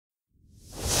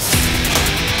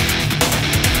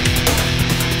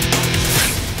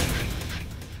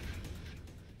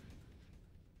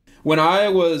when I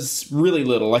was really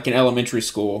little, like in elementary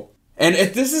school, and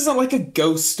this isn't like a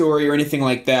ghost story or anything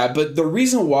like that, but the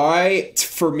reason why,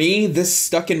 for me, this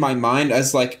stuck in my mind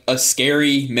as like a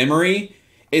scary memory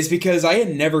is because I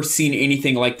had never seen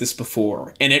anything like this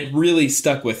before, and it really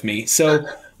stuck with me. So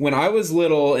when I was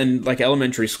little in like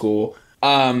elementary school,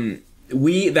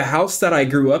 the house that I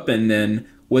grew up in then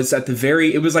was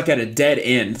it was like at a dead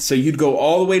end. So you'd go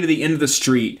all the way to the end of the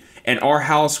street, and our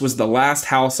house was the last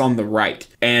house on the right.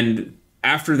 And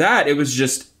after that, it was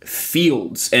just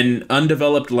fields and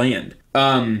undeveloped land.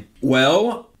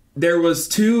 Well, there was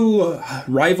two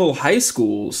rival high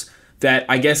schools that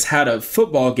I guess had a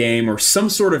football game or some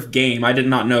sort of game. I did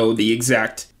not know the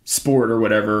exact sport or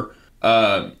whatever.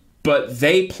 But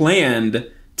they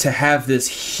planned to have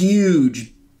this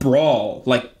huge brawl,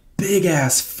 like big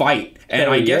ass fight. And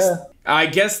I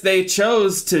guess they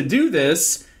chose to do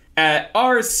this at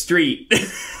our street.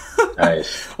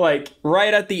 Nice. Like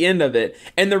right at the end of it.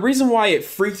 And the reason why it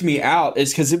freaked me out is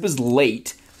because it was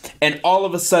late. And all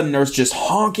of a sudden there was just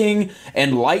honking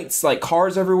and lights, like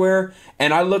cars everywhere.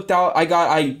 And I looked out, I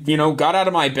got out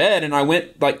of my bed and I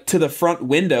went like to the front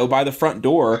window by the front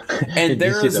door. And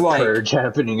there was like Purge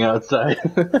happening outside.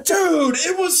 Dude,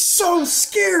 it was so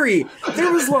scary.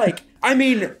 There was like, I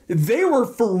mean, they were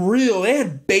for real. They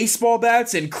had baseball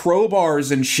bats and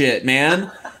crowbars and shit,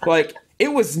 man. Like,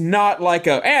 it was not like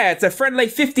it's a friendly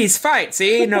 50s fight,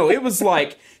 see? No, it was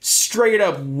like straight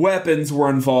up weapons were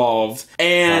involved.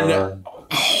 And,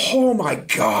 oh my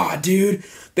God, dude.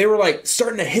 They were like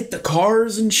starting to hit the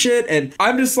cars and shit. And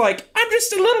I'm just like, I'm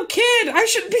just a little kid. I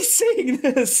shouldn't be seeing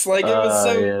this. Like, it was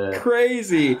so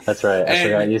crazy. That's right. I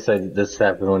forgot you said this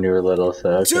happened when you were little.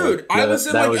 So okay. Dude, I was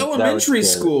in like elementary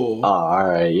school. Oh, all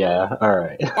right. Yeah. All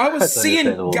right. I was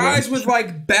seeing guys with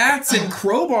like bats and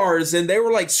crowbars, and they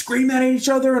were like screaming at each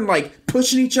other and like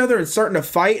pushing each other and starting to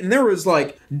fight. And there was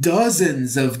like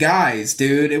dozens of guys,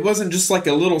 dude. It wasn't just like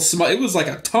a little it was like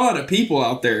a ton of people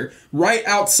out there right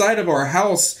outside of our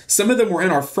house. Some of them were in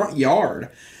our front yard.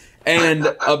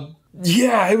 And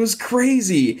yeah, it was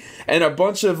crazy. And a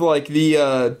bunch of like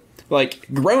the like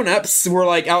grown-ups were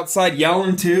like outside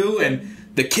yelling too, and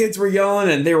the kids were yelling,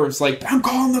 and they were like, I'm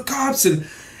calling the cops. And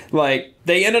like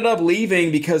they ended up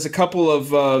leaving because a couple of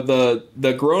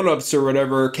the grown-ups or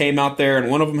whatever came out there, and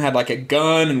one of them had like a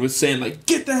gun and was saying like,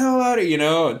 get the hell out of here,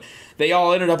 and they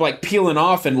all ended up like peeling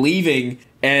off and leaving.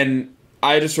 And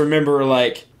I just remember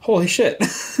like, holy shit.